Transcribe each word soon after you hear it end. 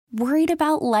Worried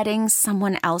about letting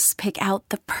someone else pick out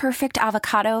the perfect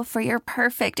avocado for your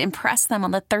perfect impress them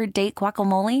on the third date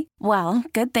guacamole? Well,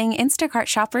 good thing Instacart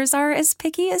shoppers are as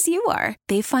picky as you are.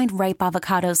 They find ripe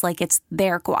avocados like it's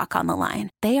their guac on the line.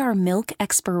 They are milk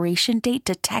expiration date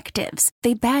detectives.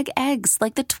 They bag eggs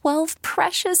like the 12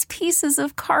 precious pieces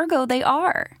of cargo they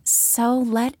are. So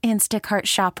let Instacart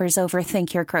shoppers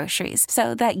overthink your groceries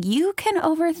so that you can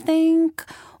overthink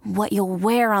what you'll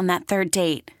wear on that third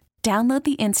date. Download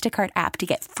the Instacart app to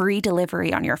get free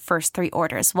delivery on your first 3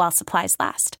 orders while supplies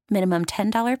last. Minimum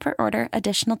 $10 per order.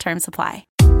 Additional terms apply.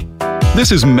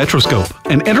 This is Metroscope,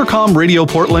 an Entercom Radio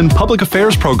Portland public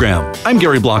affairs program. I'm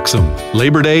Gary Bloxam.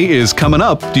 Labor Day is coming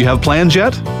up. Do you have plans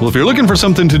yet? Well, if you're looking for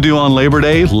something to do on Labor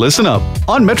Day, listen up.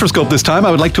 On Metroscope this time,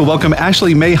 I would like to welcome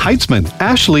Ashley May Heitzman.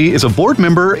 Ashley is a board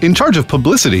member in charge of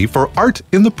publicity for Art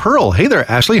in the Pearl. Hey there,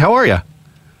 Ashley. How are you?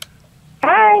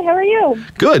 Hi, how are you?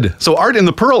 Good. So Art in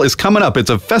the Pearl is coming up.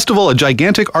 It's a festival, a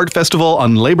gigantic art festival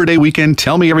on Labor Day weekend.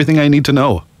 Tell me everything I need to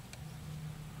know.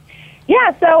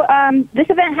 Yeah, so this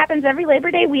event happens every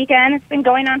Labor Day weekend. It's been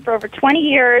going on for over 20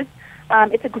 years.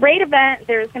 It's a great event.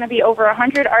 There's going to be over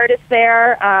 100 artists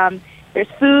there. There's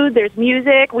food, there's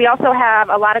music. We also have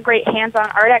a lot of great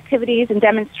hands-on art activities and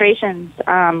demonstrations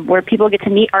where people get to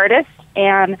meet artists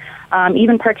and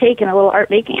even partake in a little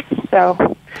art making.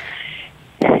 So,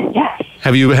 yeah.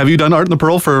 Have you done Art in the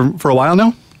Pearl for a while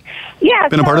now? Yeah.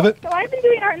 Been a part of it? So I've been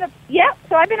doing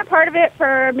so I've been a part of it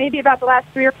for maybe about the last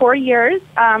 3 or 4 years.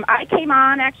 I came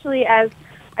on actually as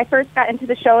I first got into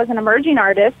the show as an emerging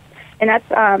artist, and that's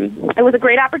it was a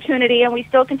great opportunity, and we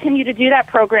still continue to do that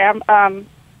program,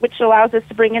 which allows us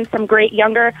to bring in some great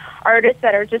younger artists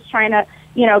that are just trying to,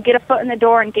 get a foot in the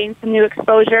door and gain some new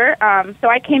exposure. So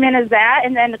I came in as that,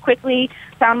 and then quickly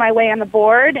found my way on the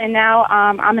board, and now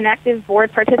I'm an active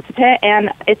board participant, and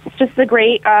it's just a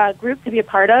great group to be a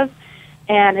part of,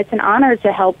 and it's an honor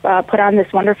to help put on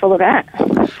this wonderful event.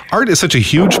 Art is such a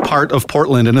huge part of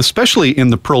Portland, and especially in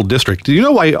the Pearl District. Do you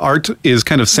know why art is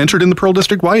kind of centered in the Pearl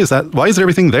District? Why is that? Why is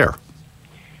everything there?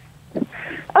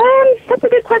 That's a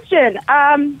good question.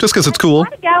 Just because it's cool? A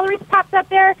lot of galleries popped up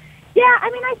there. Yeah,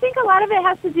 I think a lot of it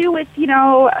has to do with,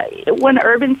 when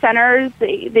urban centers,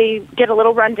 they get a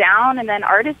little run down, and then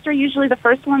artists are usually the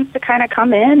first ones to kind of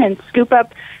come in and scoop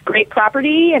up great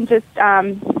property and just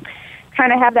kind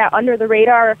of have that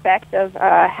under-the-radar effect of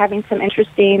having some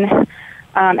interesting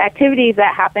activities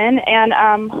that happen. And,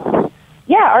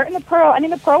 Art in the Pearl,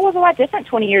 the Pearl was a lot different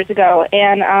 20 years ago,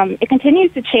 and it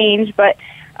continues to change, but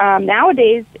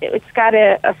nowadays, it's got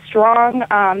a strong,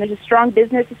 there's a strong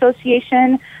business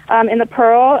association in the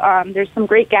Pearl. There's some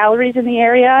great galleries in the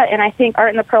area, and I think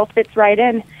Art in the Pearl fits right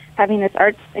in, having this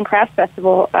arts and crafts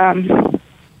festival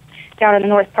down in the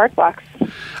North Park blocks.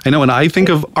 I know, when I think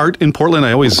of art in Portland,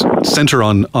 I always center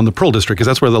on the Pearl District, because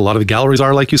that's where a lot of the galleries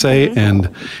are, like you say,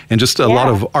 and just a lot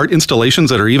of art installations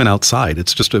that are even outside.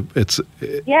 It's just it's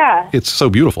so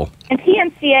beautiful. And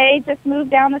PNCA just moved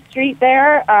down the street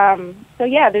there.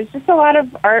 There's just a lot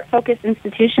of art-focused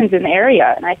institutions in the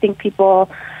area, and I think people,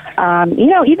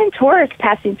 even tourists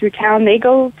passing through town, they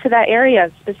go to that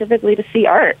area specifically to see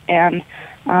art, and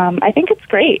I think it's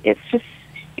great. It's just,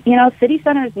 city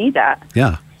centers need that.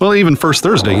 Yeah. Well, even First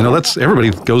Thursday, that's everybody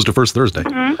goes to First Thursday.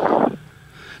 Mm-hmm.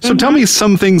 So tell me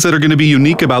some things that are going to be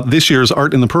unique about this year's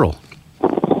Art in the Pearl.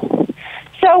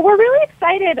 So we're really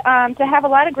excited to have a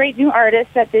lot of great new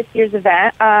artists at this year's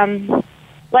event.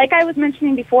 Like I was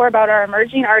mentioning before about our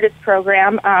Emerging Artists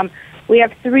program, we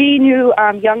have 3 new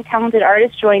young talented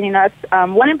artists joining us.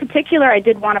 One in particular I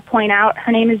did want to point out,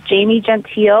 her name is Jamie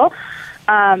Gentile.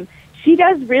 She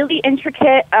does really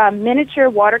intricate miniature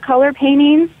watercolor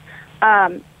paintings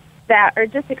that are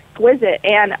just exquisite.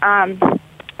 And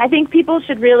I think people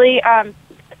should really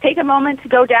take a moment to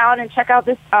go down and check out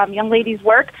this young lady's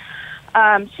work.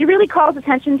 She really calls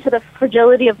attention to the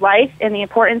fragility of life and the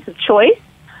importance of choice.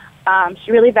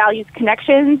 She really values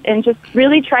connections and just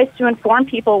really tries to inform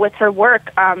people with her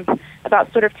work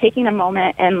about sort of taking a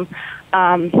moment and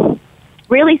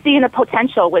really seeing the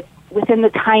potential within the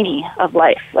tiny of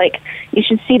life. Like, you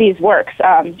should see these works.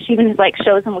 She even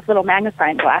shows them with little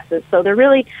magnifying glasses. So they're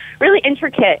really, really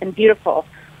intricate and beautiful.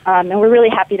 And we're really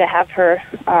happy to have her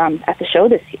at the show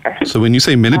this year. So when you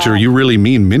say miniature, you really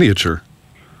mean miniature?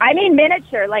 I mean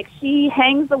miniature. She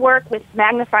hangs the work with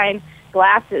magnifying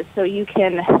glasses so you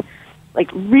can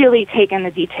really take in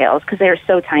the details, because they're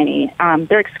so tiny.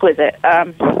 They're exquisite.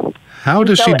 How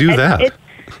does she do that?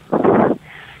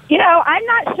 I'm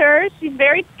not sure. She's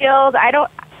very skilled. I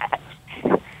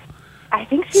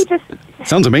think she just...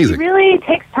 Sounds amazing. She really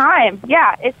takes time.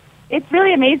 Yeah, it's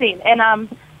really amazing. And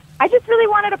I just really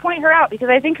wanted to point her out because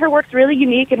I think her work's really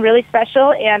unique and really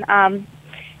special. And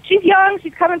she's young.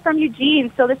 She's coming from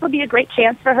Eugene, so this will be a great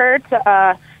chance for her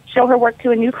to show her work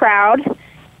to a new crowd.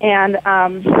 And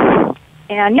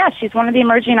yeah, she's one of the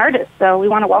emerging artists, so we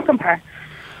want to welcome her.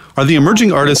 Are the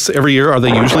emerging artists every year, are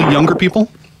they usually younger people?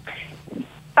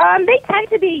 They tend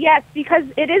to be, yes, because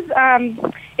it is.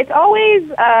 It's always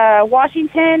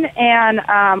Washington and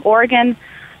Oregon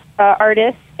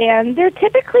artists, and they're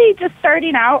typically just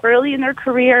starting out early in their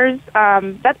careers.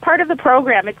 That's part of the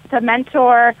program. It's to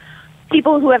mentor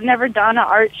people who have never done an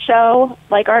art show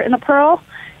like Art in the Pearl.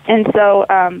 And so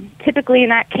typically in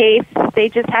that case, they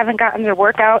just haven't gotten their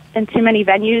work out in too many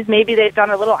venues. Maybe they've done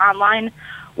a little online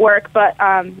work, but,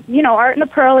 Art in the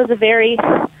Pearl is a very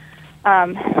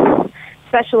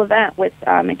special event with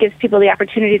it gives people the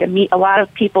opportunity to meet a lot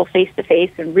of people face to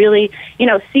face and really,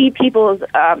 see people's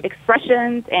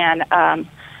expressions and,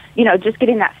 just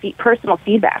getting that personal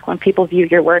feedback when people view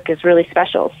your work is really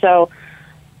special. So,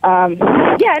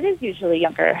 it is usually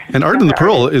younger. And Art in the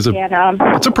Pearl is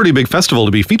it's a pretty big festival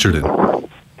to be featured in.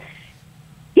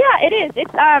 Yeah, it is.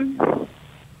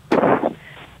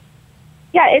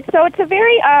 It's a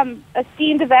very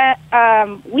esteemed event.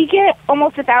 We get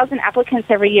almost 1,000 applicants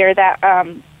every year that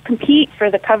compete for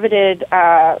the coveted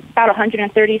about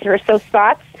 130 or so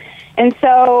spots. And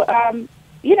so,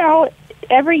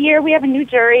 every year we have a new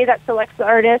jury that selects the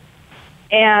artists,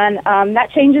 and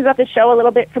that changes up the show a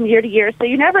little bit from year to year. So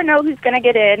you never know who's going to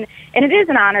get in, and it is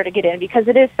an honor to get in because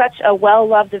it is such a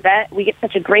well-loved event. We get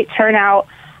such a great turnout.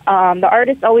 The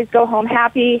artists always go home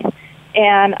happy.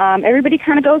 And everybody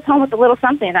kind of goes home with a little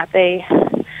something that they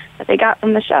got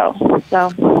from the show.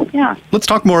 So, yeah. Let's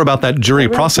talk more about that jury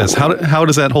process. How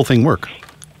does that whole thing work?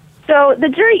 So the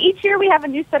jury, each year we have a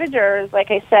new set of jurors,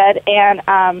 like I said, and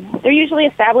they're usually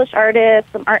established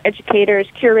artists, some art educators,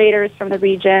 curators from the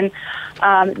region.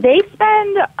 They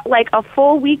spend like a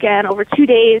full weekend over 2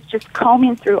 days just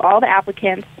combing through all the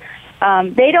applicants.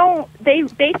 They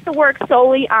base the work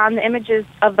solely on the images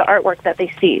of the artwork that they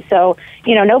see. So,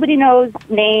 nobody knows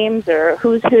names or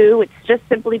who's who. It's just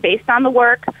simply based on the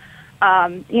work.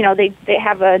 They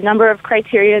have a number of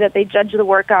criteria that they judge the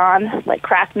work on, like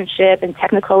craftsmanship and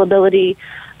technical ability,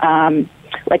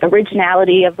 like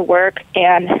originality of the work.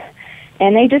 And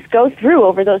they just go through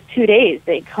over those 2 days.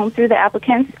 They comb through the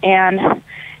applicants and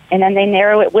then they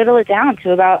whittle it down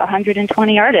to about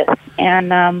 120 artists.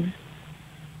 And,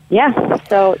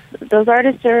 so those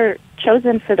artists are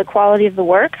chosen for the quality of the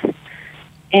work,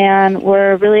 and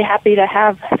we're really happy to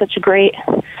have such a great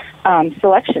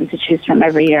selection to choose from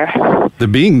every year.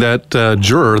 Being that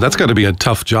juror, that's got to be a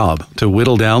tough job to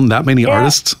whittle down that many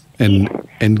artists and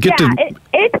get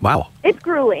wow. It's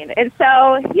grueling. And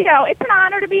so, it's an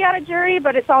honor to be on a jury,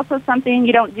 but it's also something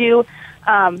you don't do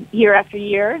year after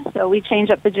year. So we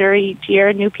change up the jury each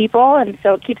year, new people, and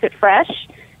so it keeps it fresh.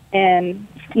 And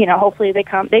hopefully they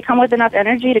come with enough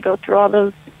energy to go through all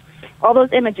those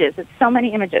images. It's so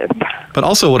many images. But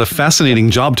also, what a fascinating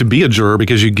job to be a juror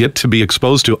because you get to be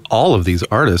exposed to all of these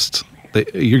artists.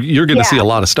 You're going to see a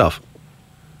lot of stuff.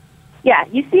 Yeah,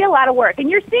 you see a lot of work, and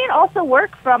you're seeing also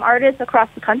work from artists across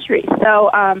the country. So,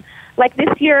 like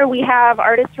this year, we have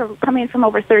artists coming from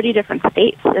over 30 different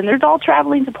states, and they're all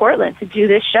traveling to Portland to do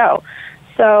this show.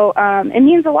 So it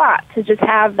means a lot to just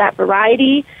have that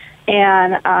variety.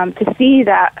 And to see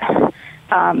that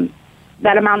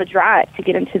amount of drive to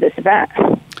get into this event.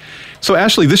 So,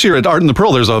 Ashley, this year at Art in the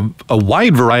Pearl, there's a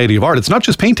wide variety of art. It's not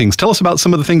just paintings. Tell us about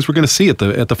some of the things we're going to see at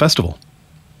the festival.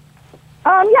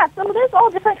 So there's all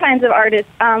different kinds of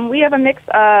artists. We have a mix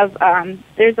of,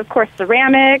 there's, of course,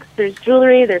 ceramics, there's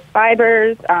jewelry, there's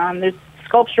fibers, there's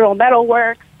sculptural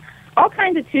metalwork, all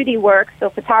kinds of 2D work, so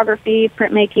photography,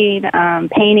 printmaking,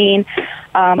 painting,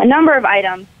 a number of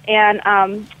items. And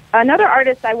another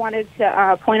artist I wanted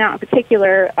to point out in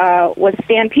particular was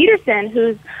Stan Peterson,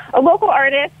 who's a local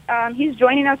artist. He's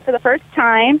joining us for the first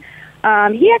time.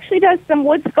 He actually does some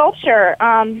wood sculpture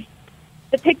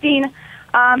depicting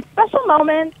special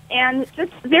moments and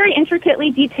just very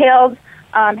intricately detailed,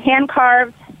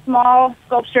 hand-carved, small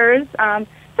sculptures,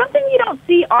 something you don't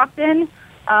see often.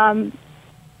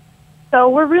 So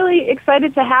we're really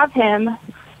excited to have him.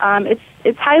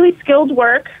 It's highly skilled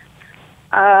work.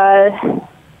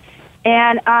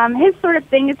 And his sort of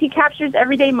thing is he captures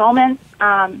everyday moments,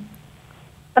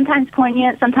 sometimes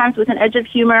poignant, sometimes with an edge of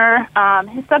humor.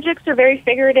 His subjects are very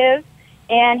figurative,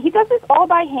 and he does this all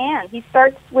by hand. He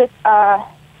starts with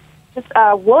just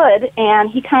wood, and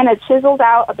he kind of chisels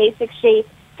out a basic shape,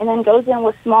 and then goes in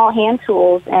with small hand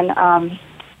tools and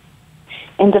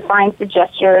defines the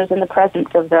gestures and the presence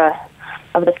of the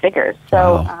of the figures.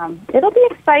 So it'll be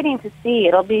exciting to see.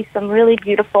 It'll be some really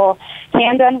beautiful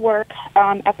hand-done work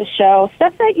at the show.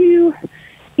 Stuff that you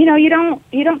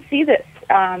don't see this.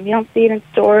 You don't see it in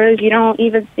stores. You don't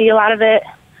even see a lot of it.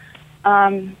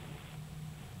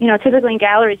 Typically in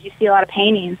galleries you see a lot of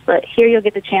paintings, but here you'll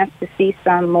get the chance to see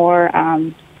some more,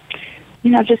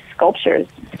 just sculptures,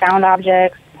 found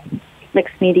objects,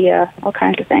 mixed media, all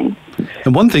kinds of things.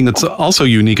 And one thing that's also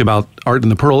unique about Art in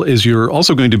the Pearl is you're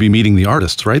also going to be meeting the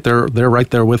artists, right? They're right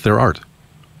there with their art.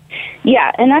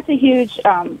 Yeah, and that's a huge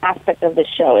aspect of this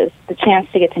show is the chance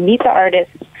to get to meet the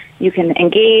artists. You can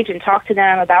engage and talk to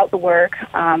them about the work.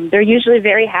 They're usually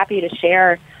very happy to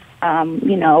share,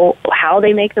 how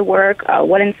they make the work,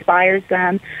 what inspires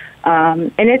them.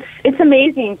 And it's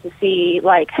amazing to see,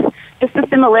 just the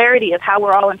similarity of how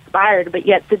we're all inspired, but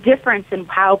yet the difference in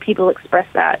how people express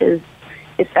that is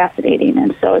fascinating.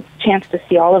 And so it's a chance to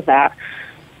see all of that.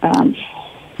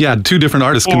 Two different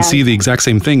artists can see the exact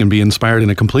same thing and be inspired in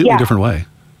a completely different way.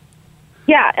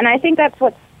 Yeah, and I think that's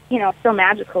what's, so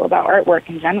magical about artwork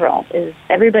in general is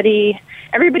everybody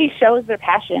shows their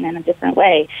passion in a different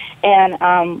way.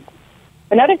 And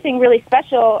another thing really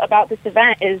special about this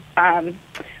event is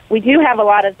we do have a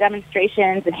lot of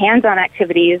demonstrations and hands-on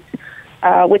activities,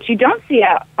 which you don't see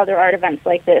at other art events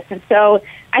like this. And so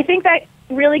I think that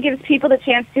really gives people the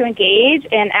chance to engage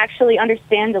and actually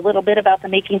understand a little bit about the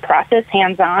making process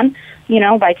hands-on,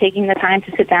 by taking the time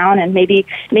to sit down and maybe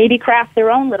craft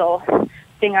their own little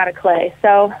thing out of clay.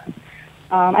 So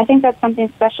I think that's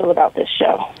something special about this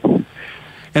show.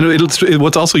 And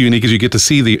what's also unique is you get to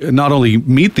see not only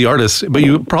meet the artists, but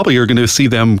you probably are going to see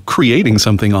them creating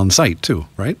something on site too,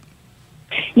 right?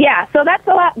 Yeah, so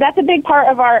that's a big part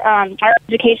of our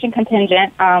education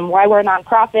contingent. Why we're a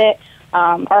nonprofit.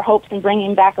 Our hopes in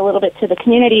bringing back a little bit to the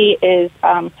community is,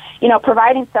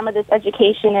 providing some of this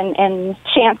education and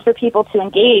chance for people to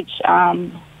engage.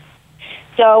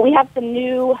 So we have some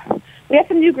new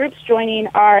groups joining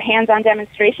our hands-on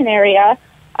demonstration area.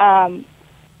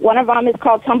 One of them is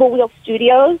called Tumblewheel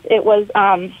Studios. It was,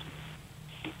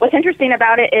 what's interesting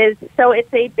about it is, so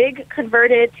it's a big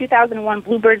converted 2001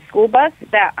 Bluebird school bus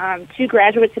that two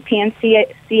graduates of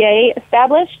PNCA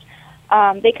established.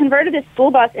 They converted this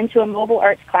school bus into a mobile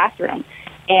arts classroom.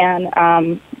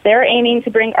 And they're aiming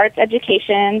to bring arts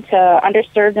education to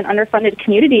underserved and underfunded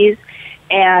communities.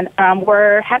 And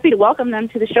we're happy to welcome them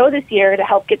to the show this year to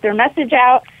help get their message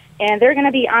out. And they're going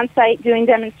to be on site doing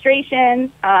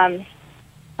demonstrations,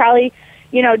 probably,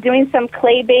 doing some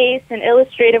clay-based and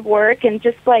illustrative work and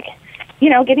just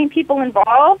getting people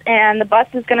involved. And the bus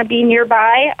is going to be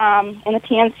nearby in the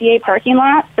PNCA parking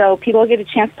lot, so people get a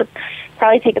chance to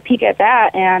probably take a peek at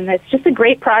that. And it's just a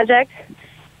great project.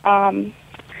 The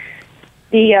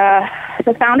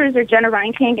founders are Jenna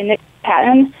Reinking and Nick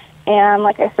Patton. And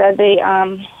like I said,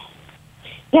 they're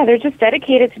just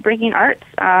dedicated to bringing arts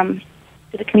to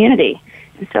the community.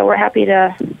 And so we're happy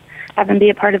to have them be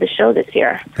a part of the show this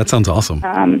year. That sounds awesome.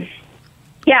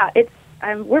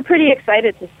 We're pretty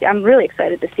excited to see. I'm really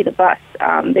excited to see the bus.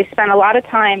 They spent a lot of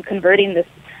time converting this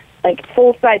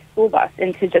full-size school bus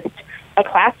into just a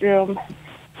classroom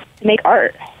to make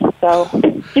art. So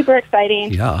super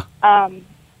exciting. Yeah.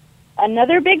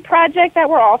 Another big project that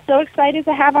we're also excited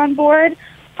to have on board,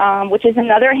 which is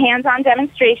another hands-on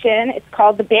demonstration. It's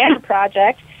called the Banner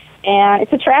Project, and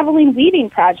it's a traveling weaving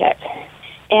project.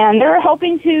 And they're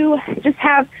hoping to just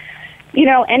have,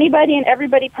 anybody and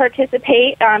everybody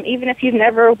participate, even if you've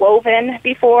never woven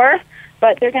before.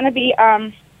 But they're going to be,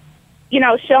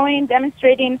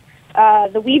 demonstrating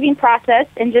the weaving process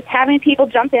and just having people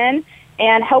jump in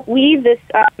and help weave this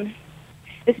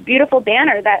beautiful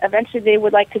banner that eventually they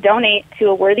would like to donate to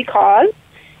a worthy cause.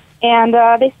 And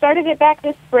they started it back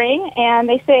this spring, and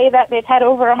they say that they've had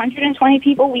over 120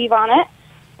 people weave on it.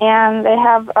 And they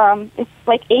have, it's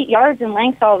 8 yards in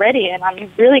length already, and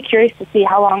I'm really curious to see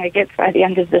how long it gets by the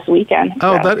end of this weekend.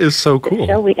 Oh, that is so cool.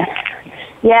 Show weekend.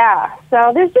 Yeah,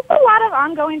 so there's just a lot of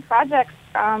ongoing projects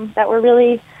that we're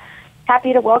really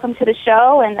happy to welcome to the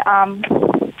show and,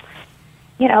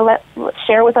 let's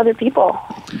share with other people.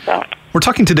 So. We're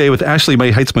talking today with Ashley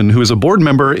May Heitzman, who is a board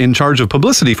member in charge of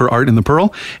publicity for Art in the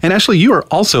Pearl. And Ashley, you are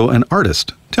also an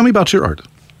artist. Tell me about your art.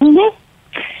 Mm-hmm.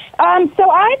 So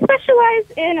I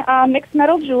specialize in mixed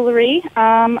metal jewelry.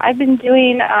 I've been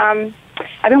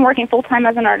working full-time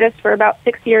as an artist for about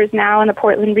 6 years now in the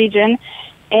Portland region.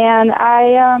 And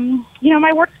I,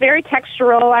 my work's very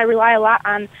textural. I rely a lot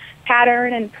on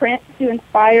pattern and print to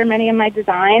inspire many of my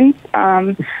designs.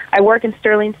 I work in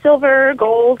sterling silver,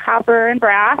 gold, copper, and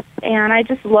brass, and I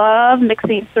just love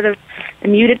mixing sort of the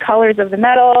muted colors of the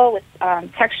metal with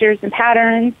textures and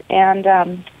patterns.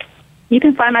 And you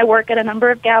can find my work at a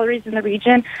number of galleries in the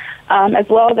region, as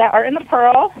well as at Art in the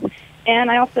Pearl.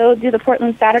 And I also do the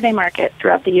Portland Saturday Market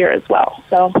throughout the year as well.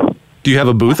 So, do you have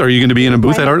a booth? Are you going to be in a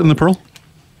booth at Art in the Pearl?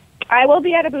 I will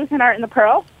be at a booth in Art in the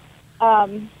Pearl.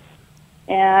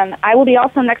 And I will be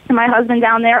also next to my husband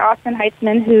down there, Austin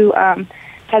Heitzman, who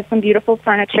has some beautiful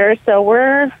furniture. So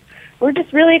we're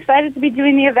just really excited to be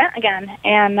doing the event again,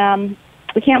 and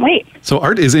we can't wait. So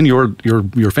art is in your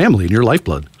family, in your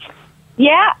lifeblood.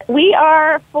 Yeah, we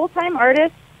are full-time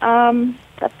artists.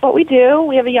 That's what we do.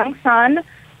 We have a young son,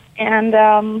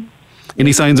 and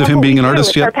any signs of him being an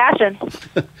artist yet? Our passion.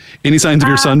 Any signs of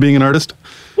your son being an artist?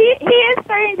 He is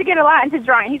starting to get a lot into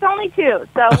drawing. He's only 2,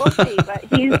 so we'll see. But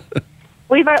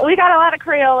we got a lot of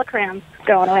Crayola crayons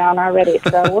going around already,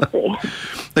 so we'll see.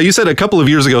 Now, you said a couple of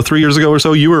years ago, 3 years ago or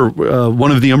so, you were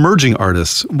one of the emerging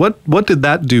artists. What did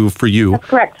that do for you? That's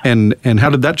correct. And how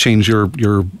did that change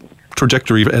your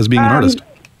trajectory as being an artist?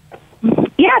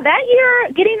 Yeah, that year,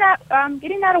 getting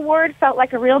that award felt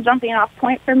like a real jumping off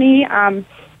point for me.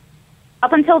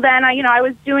 Up until then, I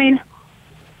was doing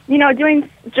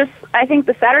just, I think,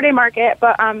 the Saturday Market,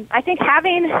 but I think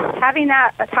having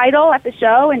that a title at the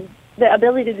show and the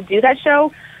ability to do that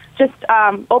show just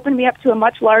opened me up to a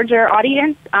much larger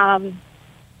audience.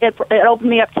 It opened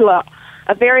me up to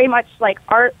a very much like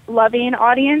art-loving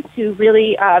audience who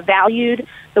really valued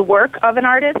the work of an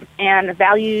artist and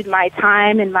valued my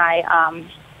time and my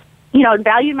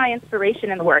valued my inspiration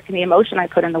in the work and the emotion I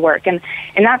put in the work. And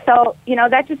that felt,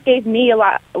 that just gave me a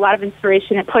lot of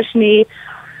inspiration. It pushed me,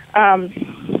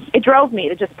 it drove me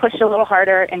to just push a little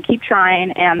harder and keep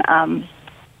trying and,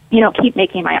 keep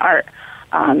making my art.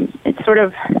 It sort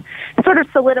of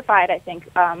solidified, I think,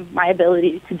 my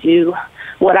ability to do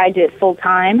what I did full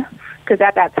time. Because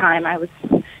at that time I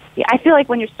feel like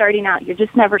when you're starting out, you're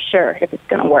just never sure if it's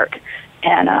going to work.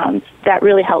 And that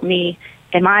really helped me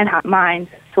in my mind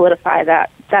solidify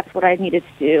that that's what I needed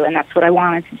to do and that's what I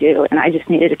wanted to do, and I just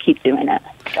needed to keep doing it.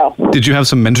 So, did you have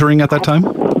some mentoring at that time?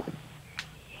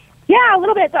 Yeah, a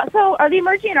little bit. So the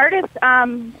emerging artists,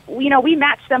 we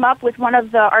matched them up with one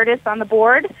of the artists on the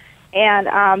board,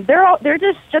 and they're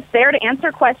just there to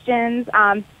answer questions.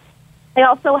 They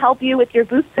also help you with your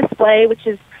booth display, which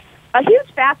is a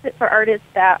huge facet for artists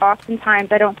that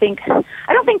oftentimes I don't think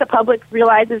the public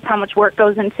realizes how much work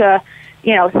goes into,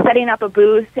 setting up a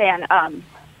booth and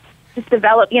just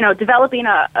developing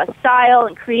a style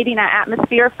and creating an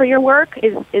atmosphere for your work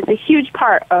is a huge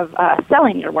part of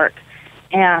selling your work.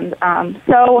 And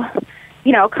so,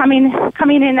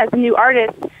 coming in as a new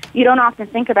artist, you don't often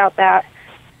think about that,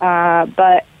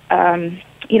 but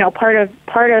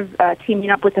part of teaming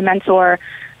up with a mentor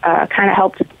kind of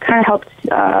helped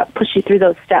push you through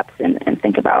those steps and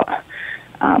think about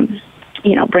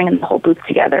bringing the whole booth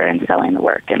together and selling the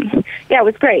work. And yeah, it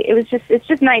was great. It's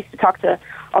just nice to talk to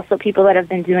also people that have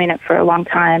been doing it for a long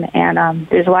time, and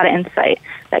there's a lot of insight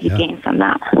that you gain from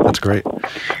that. That's great.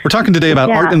 We're talking today about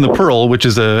Art in the Pearl, which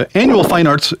is an annual fine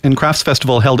arts and crafts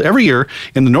festival held every year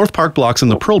in the North Park blocks in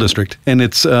the Pearl District, and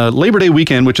it's Labor Day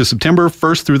weekend, which is September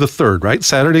 1st through the 3rd, right?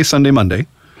 Saturday, Sunday, Monday.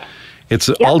 It's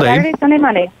all day. Saturday, Sunday,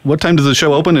 Monday. What time does the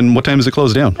show open, and what time does it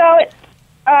close down? So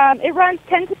it runs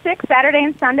 10 to 6 Saturday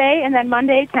and Sunday, and then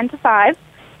Monday 10 to 5.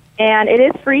 And it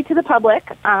is free to the public,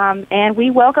 and we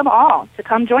welcome all to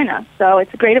come join us. So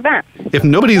it's a great event.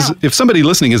 If somebody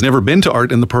listening has never been to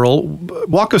Art in the Pearl,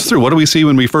 walk us through. What do we see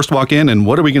when we first walk in, and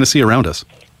what are we going to see around us?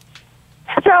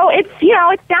 So it's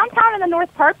downtown in the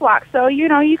North Park block. So you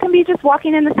can be just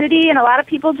walking in the city, and a lot of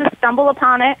people just stumble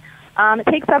upon it. It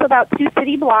takes up about 2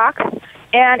 city blocks,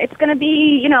 and it's going to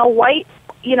be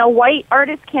white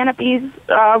artist canopies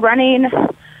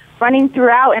running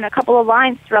throughout in a couple of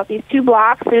lines throughout these 2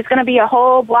 blocks. There's going to be a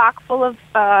whole block full of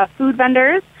food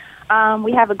vendors.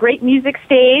 We have a great music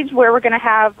stage where we're going to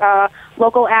have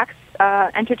local acts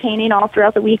entertaining all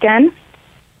throughout the weekend.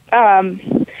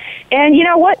 And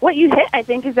what you hit, I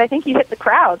think you hit the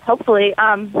crowds, hopefully.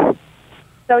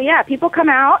 So yeah, people come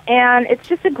out, and it's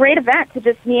just a great event to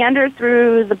just meander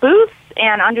through the booths,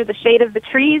 and under the shade of the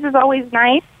trees is always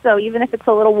nice. So even if it's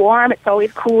a little warm, it's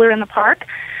always cooler in the park.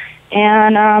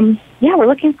 And, we're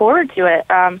looking forward to it.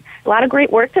 A lot of great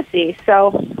work to see.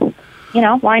 So,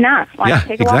 why not? Why not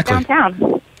take a walk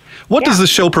downtown? What does the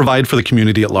show provide for the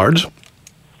community at large?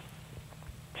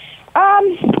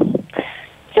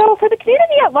 So for the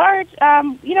community at large,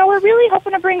 we're really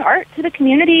hoping to bring art to the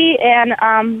community, and,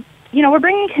 we're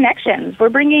bringing connections.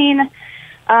 We're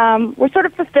sort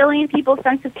of fulfilling people's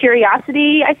sense of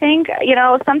curiosity, I think.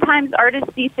 Sometimes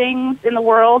artists see things in the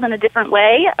world in a different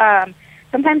way.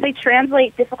 Sometimes they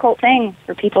translate difficult things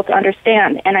for people to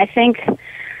understand. And I think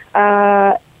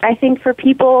I think for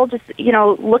people just,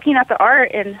 looking at the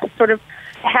art and sort of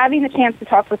having the chance to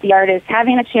talk with the artist,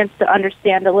 having a chance to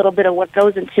understand a little bit of what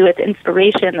goes into it, the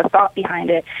inspiration, the thought behind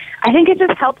it, I think it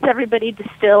just helps everybody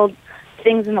distill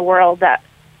things in the world that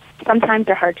sometimes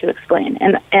are hard to explain.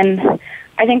 And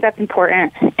I think that's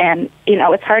important. And,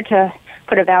 it's hard to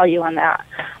put a value on that.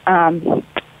 And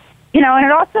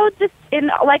it also just,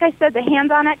 like I said, the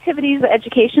hands-on activities, the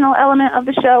educational element of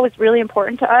the show is really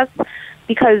important to us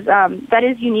because that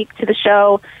is unique to the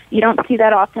show. You don't see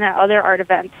that often at other art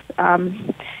events.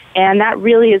 And that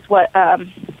really is what,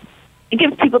 it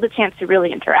gives people the chance to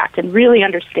really interact and really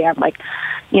understand,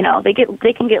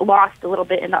 they can get lost a little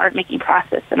bit in the art-making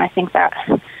process. And I think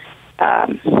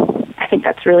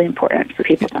that's really important for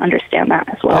people to understand that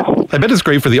as well. I bet it's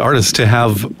great for the artists to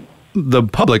have the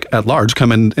public at large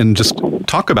come in and just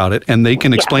talk about it, and they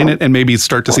can explain it and maybe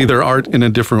start to see their art in a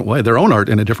different way, their own art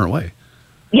in a different way.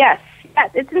 Yes,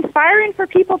 it's inspiring for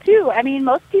people too. I mean,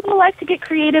 most people like to get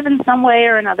creative in some way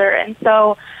or another, and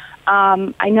so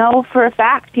I know for a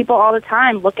fact people all the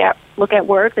time look at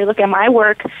work. They look at my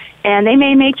work, and they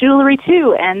may make jewelry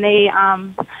too. And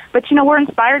but we're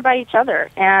inspired by each other,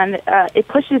 and it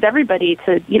pushes everybody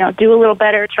to do a little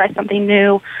better, try something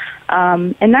new,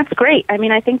 and that's great. I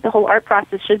mean, I think the whole art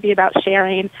process should be about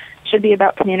sharing, should be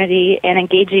about community and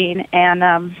engaging, and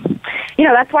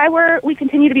that's why we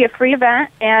continue to be a free event.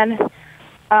 And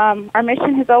our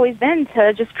mission has always been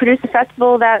to just produce a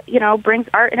festival that, brings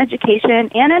art and education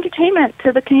and entertainment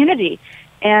to the community.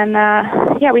 And,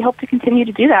 we hope to continue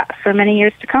to do that for many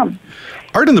years to come.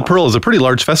 Art in the Pearl is a pretty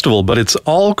large festival, but it's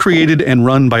all created and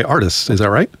run by artists. Is that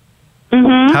right?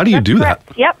 Mm-hmm. How do you do correct.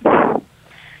 that? Yep.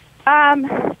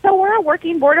 So we're a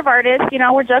working board of artists.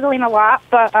 We're juggling a lot,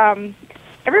 but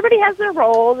everybody has their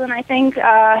roles. And I think,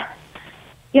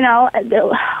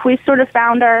 we sort of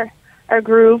found our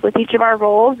groove with each of our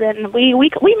roles, and we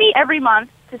meet every month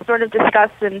to sort of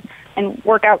discuss and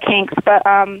work out kinks. But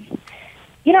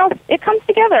it comes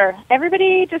together.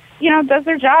 Everybody just does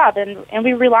their job, and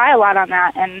we rely a lot on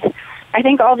that. And I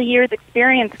think all the years'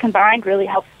 experience combined really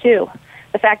helps too.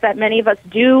 The fact that many of us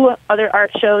do other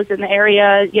art shows in the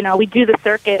area, we do the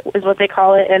circuit is what they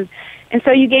call it, and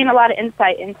so you gain a lot of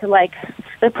insight into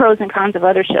the pros and cons of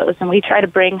other shows, and we try to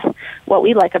bring what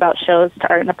we like about shows to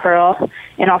Art in the Pearl,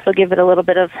 and also give it a little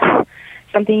bit of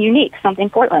something unique, something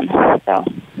Portland. So,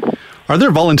 are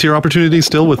there volunteer opportunities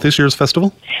still with this year's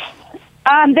festival?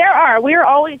 There are. We're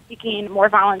always seeking more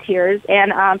volunteers,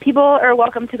 and people are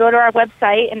welcome to go to our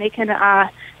website, and they can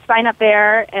sign up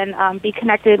there and be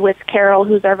connected with Carol,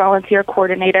 who's our volunteer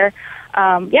coordinator.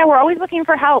 We're always looking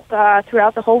for help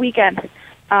throughout the whole weekend.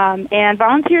 And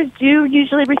volunteers do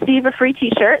usually receive a free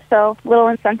T-shirt, so a little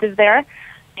incentive there.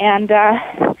 And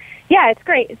it's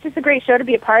great. It's just a great show to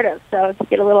be a part of. So you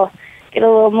get a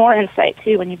little more insight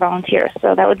too when you volunteer.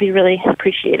 So that would be really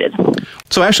appreciated.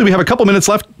 So Ashley, we have a couple minutes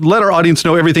left. Let our audience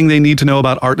know everything they need to know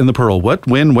about Art in the Pearl. What,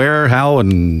 when, where, how,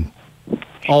 and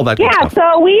all that good stuff.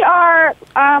 So we are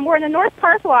we're in the North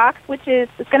Park Walk, which is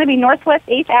going to be Northwest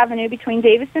 8th Avenue between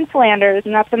Davis and Flanders,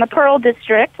 and that's in the Pearl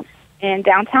District in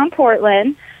downtown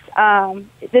Portland.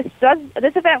 This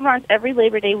event runs every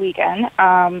Labor Day weekend,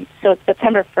 so it's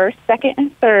September 1st, 2nd,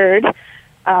 and 3rd.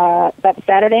 That's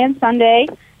Saturday and Sunday,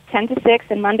 10 to 6,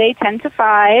 and Monday, 10 to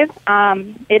 5.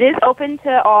 It is open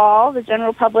to all. The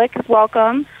general public is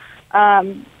welcome.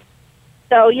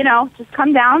 So, just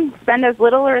come down, spend as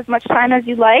little or as much time as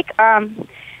you like.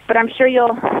 But I'm sure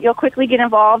you'll quickly get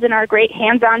involved in our great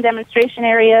hands-on demonstration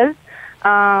areas.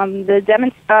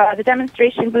 The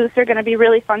demonstration booths are going to be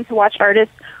really fun to watch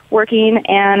artists working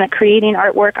and creating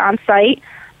artwork on site.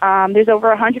 There's over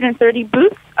 130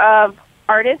 booths of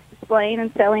artists displaying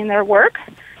and selling their work.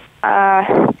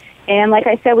 And like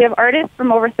I said, we have artists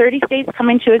from over 30 states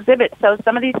coming to exhibit. So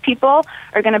some of these people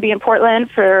are going to be in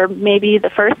Portland for maybe the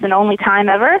first and only time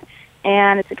ever.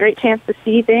 And it's a great chance to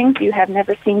see things you have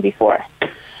never seen before.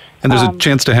 And there's a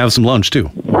chance to have some lunch too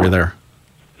while you're there.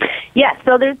 Yes,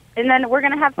 and then we're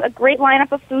going to have a great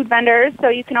lineup of food vendors, so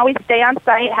you can always stay on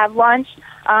site, have lunch.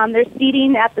 There's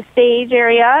seating at the stage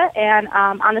area, and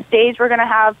on the stage we're going to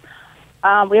have,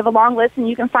 we have a long list, and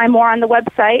you can find more on the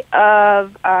website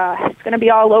of, it's going to be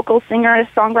all local singers,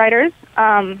 songwriters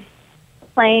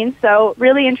playing, so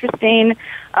really interesting,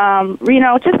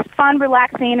 just fun,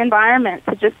 relaxing environment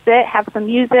to just sit, have some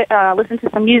music, listen to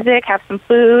some music, have some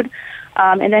food,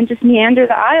 and then just meander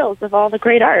the aisles of all the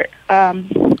great art.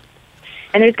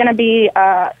 And there's going to be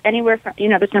anywhere from,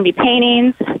 there's going to be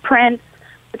paintings, prints,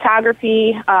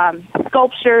 photography,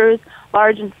 sculptures,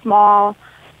 large and small.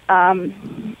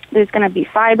 There's going to be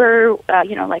fiber,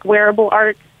 like wearable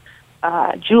arts,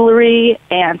 jewelry,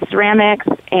 and ceramics,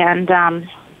 and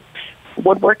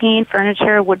woodworking,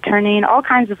 furniture, wood turning, all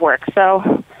kinds of work.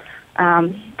 So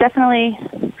definitely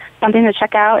something to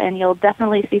check out, and you'll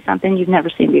definitely see something you've never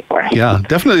seen before. Yeah,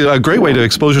 definitely a great way to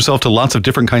expose yourself to lots of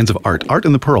different kinds of art. Art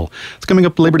in the Pearl. It's coming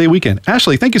up Labor Day weekend.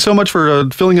 Ashley, thank you so much for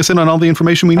filling us in on all the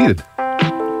information we needed.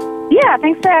 Yeah,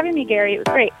 thanks for having me, Gary. It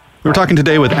was great. We were talking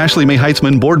today with Ashley May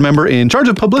Heitzman, board member in charge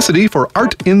of publicity for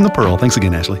Art in the Pearl. Thanks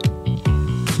again, Ashley.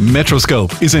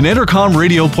 Metroscope is an Entercom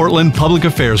Radio Portland public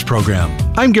affairs program.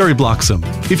 I'm Gary Bloxam.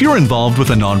 If you're involved with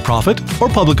a nonprofit or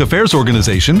public affairs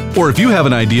organization, or if you have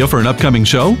an idea for an upcoming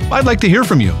show, I'd like to hear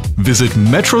from you. Visit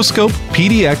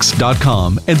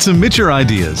metroscopepdx.com and submit your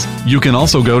ideas. You can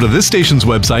also go to this station's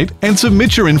website and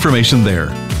submit your information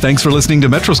there. Thanks for listening to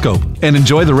Metroscope, and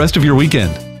enjoy the rest of your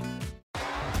weekend.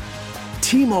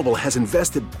 T-Mobile has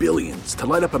invested billions to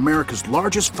light up America's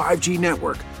largest 5G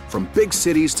network, from big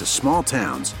cities to small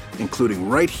towns, including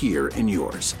right here in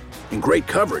yours. And great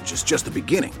coverage is just the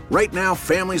beginning. Right now,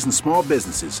 families and small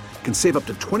businesses can save up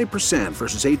to 20%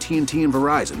 versus AT&T and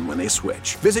Verizon when they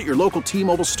switch. Visit your local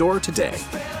T-Mobile store today.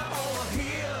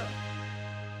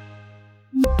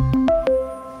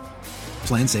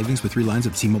 Plan savings with 3 lines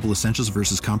of T-Mobile Essentials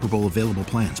versus comparable available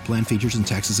plans. Plan features and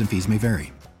taxes and fees may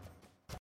vary.